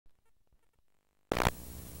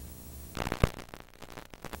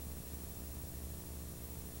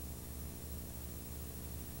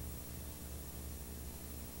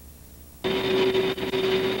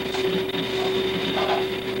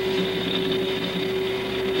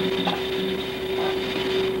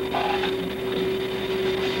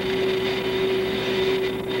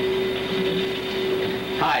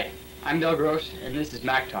I'm Bill Gross, and this is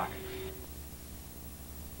Mac Talk.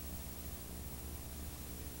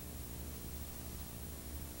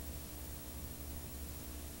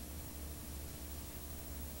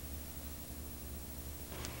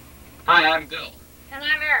 Hi, I'm Bill. And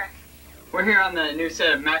I'm Eric. We're here on the new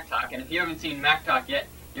set of Mac Talk, and if you haven't seen Mac Talk yet,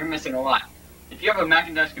 you're missing a lot. If you have a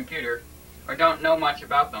Macintosh computer, or don't know much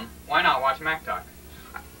about them, why not watch Mac Talk?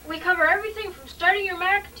 We cover everything from starting your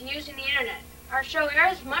Mac to using the internet. Our show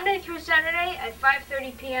airs Monday through Saturday at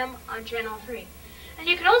 5:30 p.m. on Channel 3. And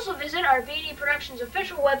you can also visit our BD Productions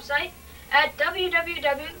official website at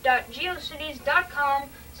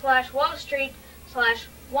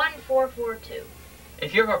www.geocities.com/wallstreet/1442.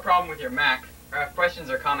 If you have a problem with your Mac, or have questions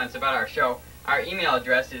or comments about our show, our email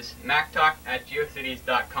address is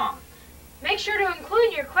mactalk@geocities.com. Make sure to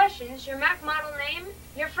include your questions, your Mac model name,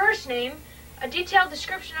 your first name, a detailed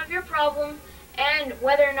description of your problem, and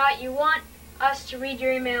whether or not you want us to read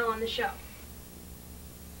your email on the show.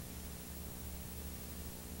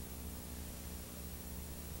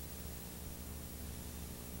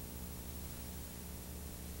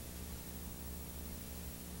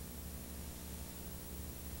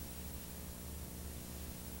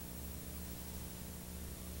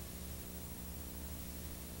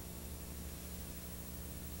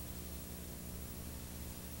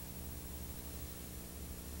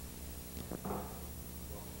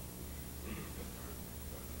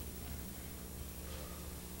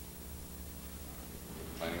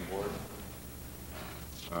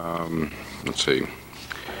 Let's see.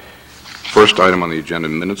 First item on the agenda,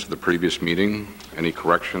 minutes of the previous meeting. Any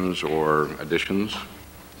corrections or additions?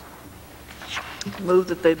 Move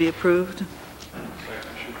that they be approved.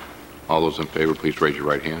 All those in favor, please raise your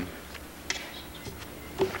right hand.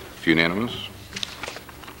 It's unanimous.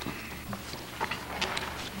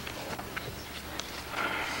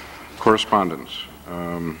 Correspondence.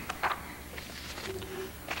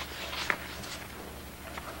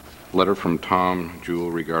 Letter from Tom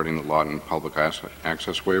Jewell regarding the Lawton public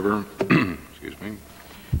access waiver. Excuse me.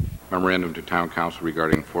 Memorandum to Town Council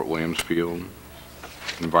regarding Fort Williams Field.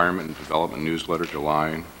 Environment and Development newsletter,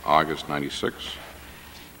 July, August '96.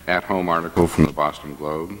 At-home article from the Boston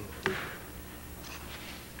Globe.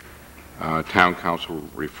 Town Council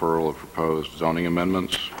referral of proposed zoning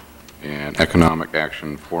amendments and Economic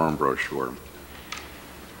Action Forum brochure.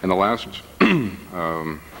 And the last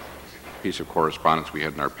piece of correspondence we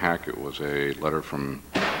had in our packet was a letter from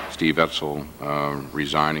Steve Etzel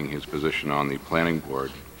resigning his position on the planning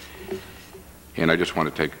board. And I just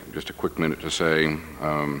want to take just a quick minute to say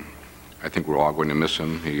I think we're all going to miss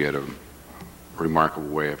him. He had a remarkable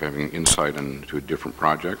way of having insight into different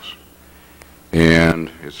projects.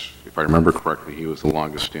 And if I remember correctly, he was the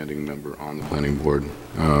longest standing member on the planning board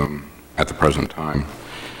at the present time.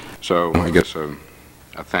 So I guess a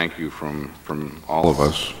thank you from all of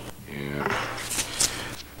us. And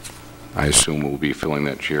I assume we'll be filling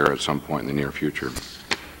that chair at some point in the near future.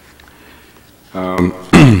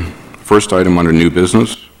 First item under new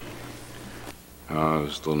business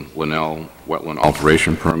is the Linnell Wetland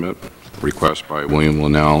Alteration Permit, request by William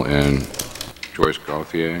Linnell and Joyce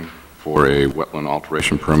Gauthier for a wetland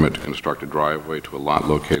alteration permit to construct a driveway to a lot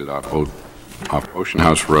located off Ocean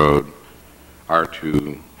House Road,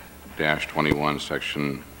 R2-21,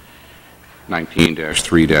 section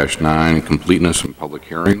 19-3-9, completeness and public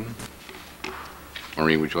hearing.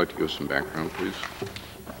 Maureen, would you like to give us some background, please?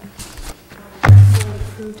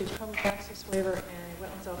 Approved a public access waiver and a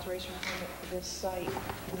wetlands alteration permit for this site in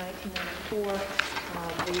 1994.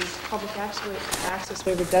 The public access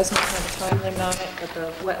waiver does not have a time limit on it, but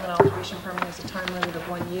the wetland alteration permit has a time limit of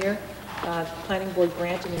 1 year. The planning board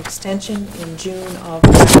granted an extension in June of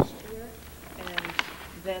last year, and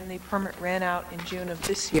then the permit ran out in June of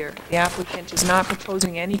this year. The applicant is not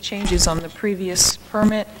proposing any changes on the previous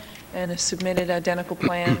permit and has submitted identical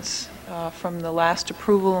plans from the last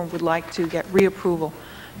approval and would like to get reapproval.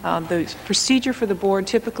 The procedure for the board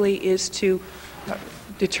typically is to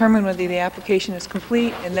determine whether the application is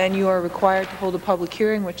complete, and then you are required to hold a public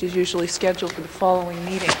hearing, which is usually scheduled for the following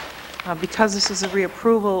meeting. Because this is a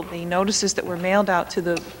reapproval, the notices that were mailed out to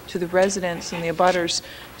the residents and the abutters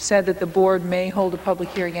said that the board may hold a public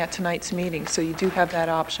hearing at tonight's meeting, so you do have that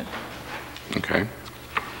option. Okay.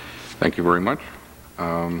 Thank you very much.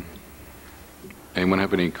 Anyone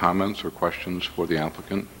have any comments or questions for the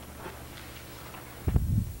applicant?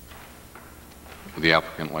 Would the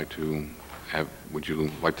applicant like to would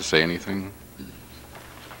you like to say anything?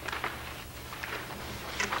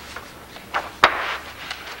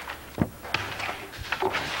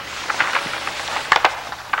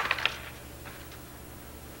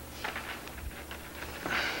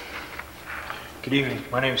 Could Good evening.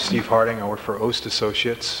 My name is Steve Harding. I work for Ost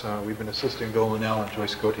Associates. We've been assisting Bill Linnell and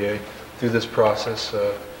Joyce Gauthier through this process.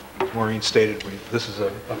 As Maureen stated, this is a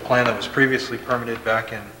plan that was previously permitted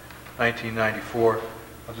back in 1994.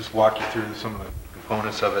 I'll just walk you through some of the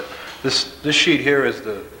components of it. This sheet here is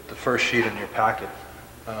the first sheet in your packet.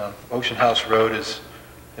 Ocean House Road is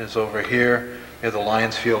over here. You have the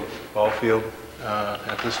Lions Field ball field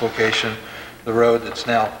at this location. The road it's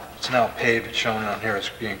now paved. It's shown on here as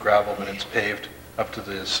being gravel, but it's paved up to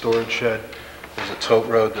the storage shed. There's a tote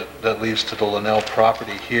road that leads to the Linnell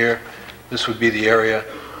property here. This would be the area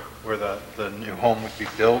where the new home would be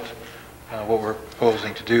built. What we're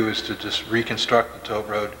proposing to do is to just reconstruct the tote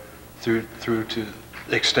road through to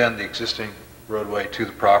extend the existing roadway to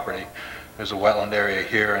the property. There's a wetland area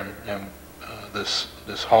here, and this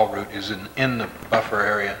haul route is in the buffer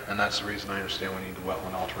area, and that's the reason I understand we need the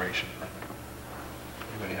wetland alteration.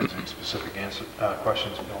 Anybody has any specific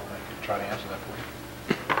questions, Bill, I can try to answer that for you.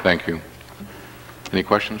 Thank you. Any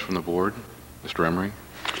questions from the board? Mr. Emery?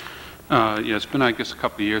 Yeah, it's been, I guess, a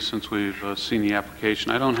couple of years since we've seen the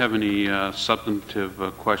application. I don't have any substantive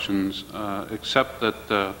questions, except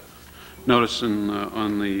that notice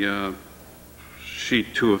on the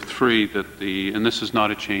sheet 2 of 3 that and this is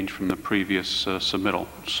not a change from the previous submittal,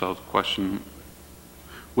 so the question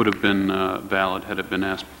would have been valid had it been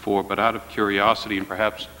asked before, but out of curiosity and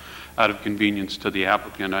perhaps out of convenience to the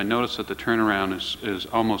applicant, I noticed that the turnaround is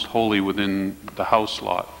almost wholly within the house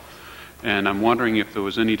lot. And I'm wondering if there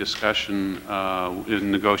was any discussion in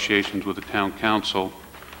negotiations with the town council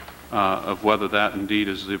of whether that indeed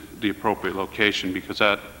is the appropriate location, because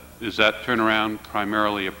is that turnaround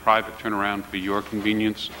primarily a private turnaround for your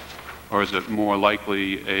convenience, or is it more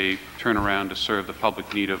likely a turnaround to serve the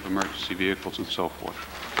public need of emergency vehicles and so forth?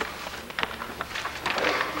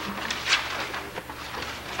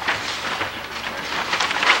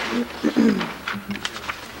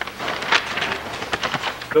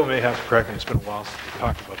 Bill may have to correct me. It's been a while since we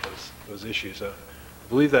talked about those issues. I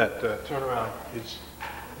believe that turnaround is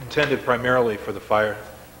intended primarily for the fire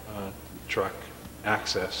truck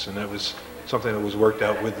access, and that was something that was worked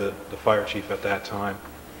out with the fire chief at that time.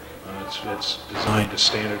 It's designed to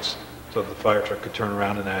standards so that the fire truck could turn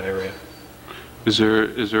around in that area. Is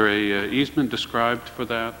there a easement described for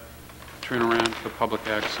that turnaround for public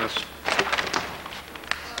access?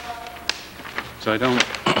 So I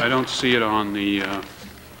don't see it on the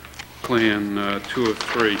plan 2 of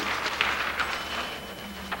 3.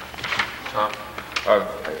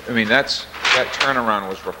 I mean, that turnaround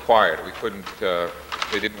was required. We couldn't.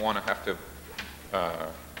 They didn't want to have to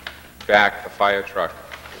back the fire truck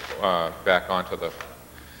back onto the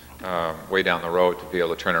way down the road to be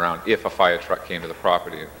able to turn around if a fire truck came to the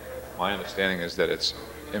property. My understanding is that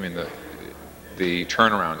the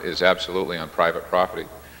turnaround is absolutely on private property.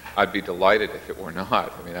 I'd be delighted if it were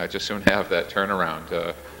not. I mean, I'd just soon have that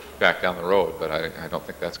turnaround back down the road, but I don't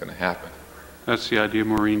think that's going to happen. That's the idea,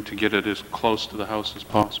 Maureen, to get it as close to the house as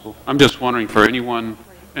possible. I'm just wondering for anyone,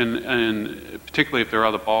 and particularly if there are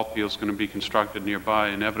other ball fields going to be constructed nearby,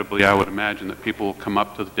 inevitably I would imagine that people will come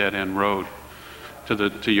up to the dead-end road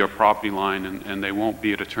to your property line, and they won't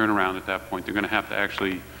be at a turnaround at that point. They're going to have to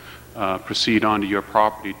actually proceed onto your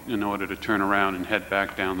property in order to turn around and head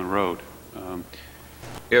back down the road.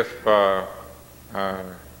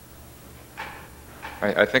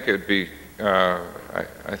 I think it would be,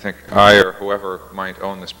 I think I or whoever might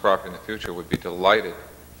own this property in the future would be delighted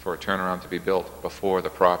for a turnaround to be built before the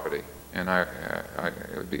property, and I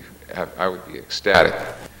would be ecstatic.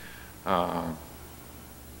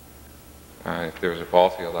 If there was a ball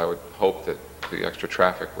field, I would hope that the extra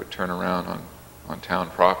traffic would turn around on town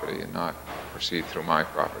property and not proceed through my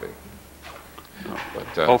property. But,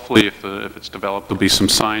 hopefully, if it's developed, there'll be some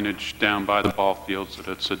signage down by the ball fields that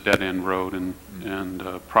it's a dead-end road and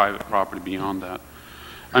private property beyond that.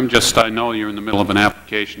 I know you're in the middle of an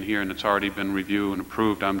application here and it's already been reviewed and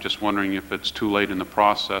approved. I'm just wondering if it's too late in the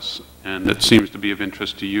process, and it seems to be of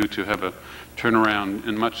interest to you to have a turnaround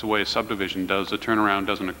in much the way a subdivision does. The turnaround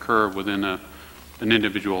doesn't occur within an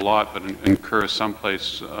individual lot, but it occurs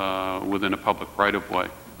someplace within a public right-of-way.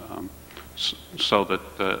 So that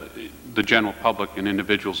the general public and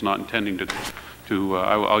individuals not intending to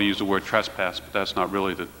I'll use the word trespass, but that's not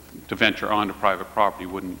really to venture onto private property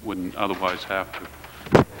wouldn't otherwise have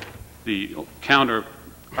to. The counter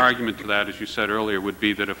argument to that, as you said earlier, would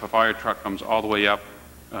be that if a fire truck comes all the way up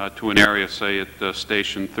to an area, say at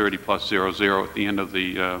station 30+00 at the end of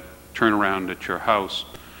the turnaround at your house,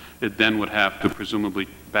 it then would have to presumably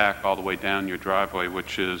back all the way down your driveway,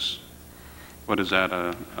 which is, what is that,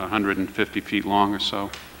 150 feet long or so?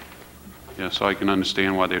 Yeah, so I can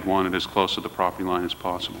understand why they'd want it as close to the property line as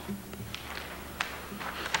possible.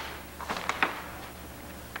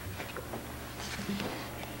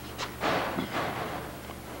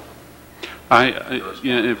 In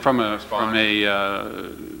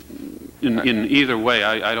either way,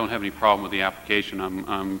 I don't have any problem with the application.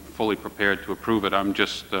 I'm fully prepared to approve it. I'm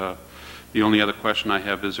just, the only other question I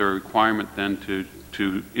have, is there a requirement then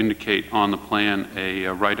to indicate on the plan a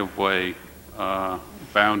right-of-way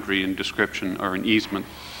boundary and description or an easement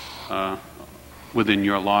within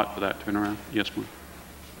your lot for that turnaround? Yes, ma'am.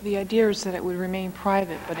 The idea is that it would remain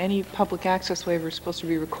private, but any public access waiver is supposed to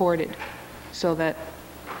be recorded so that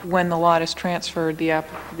when the lot is transferred,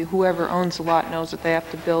 whoever owns the lot knows that they have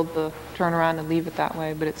to build the turnaround and leave it that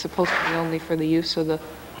way, but it's supposed to be only for the use of the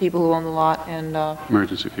people who own the lot and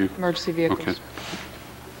emergency vehicles. Okay.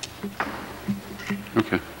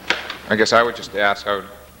 Okay. I guess I would just ask, I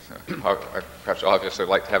perhaps obviously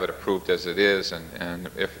like to have it approved as it is, and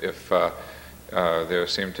if there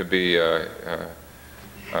seemed to be a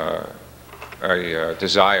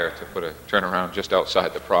desire to put a turnaround just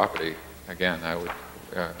outside the property, again, it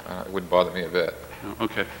wouldn't bother me a bit.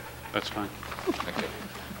 Okay, that's fine. Thank you.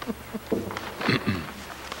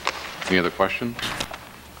 Any other questions?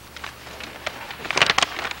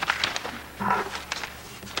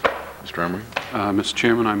 Mr. Emery? Mr.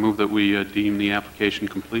 Chairman, I move that we deem the application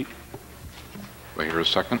complete. Do I hear a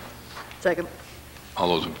second? Second. All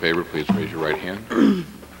those in favor, please raise your right hand.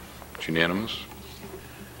 It's unanimous.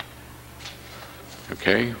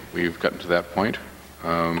 Okay, we've gotten to that point.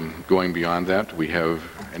 Going beyond that, do we have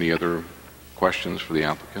any other questions for the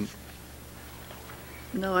applicant?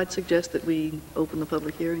 No, I'd suggest that we open the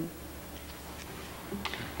public hearing.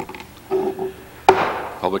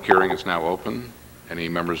 Public hearing is now open. Any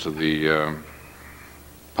members of the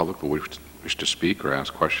public who wish to speak or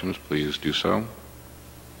ask questions, please do so.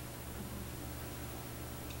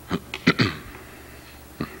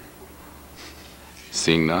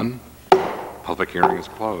 Seeing none, public hearing is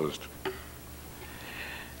closed.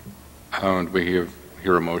 Do we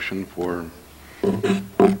hear a motion for?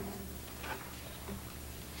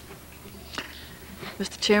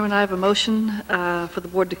 Mr. Chairman, I have a motion for the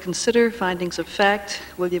board to consider findings of fact.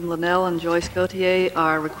 William Linnell and Joyce Gautier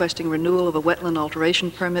are requesting renewal of a wetland alteration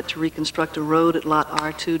permit to reconstruct a road at lot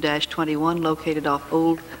R2-21 located off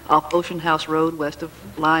Ocean House Road west of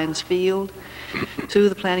Lions Field. 2,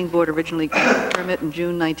 the planning board originally granted the permit in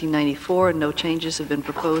June 1994 and no changes have been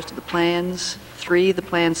proposed to the plans. 3, the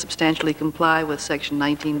plans substantially comply with section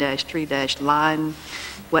 19-3-line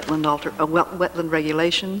wetland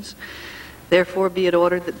regulations. Therefore, be it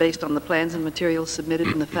ordered that based on the plans and materials submitted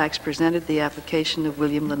and the facts presented, the application of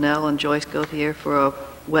William Linnell and Joyce Gautier for a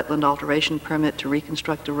wetland alteration permit to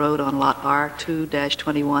reconstruct a road on lot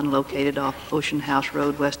R2-21 located off Ocean House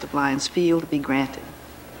Road west of Lions Field be granted.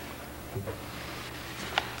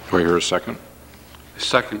 Do I hear a second?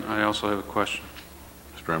 Second, I also have a question.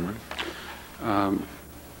 Mr. Emery?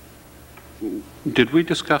 Did we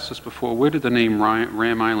discuss this before? Where did the name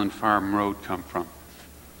Ram Island Farm Road come from?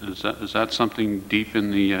 Is that something deep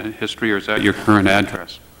in the history, or is that your current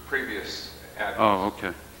address? Previous address. Oh,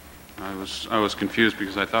 okay. I was confused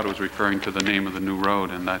because I thought it was referring to the name of the new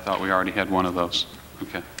road, and I thought we already had one of those.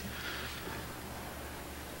 Okay.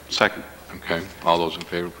 Second. Okay. All those in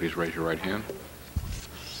favor, please raise your right hand.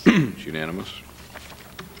 It's unanimous.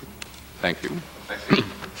 Thank you. Thank you.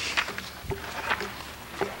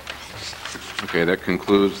 Okay, that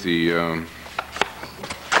concludes the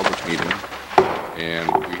public meeting. And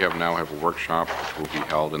we now have a workshop which will be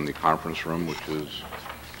held in the conference room, which is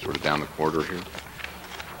sort of down the corridor here.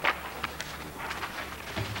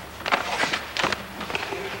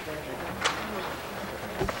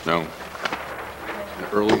 No, an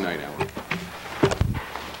early night hour.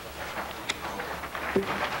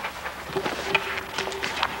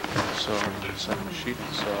 So, the second sheet,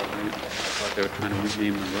 so I thought they were trying to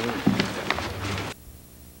rename the road.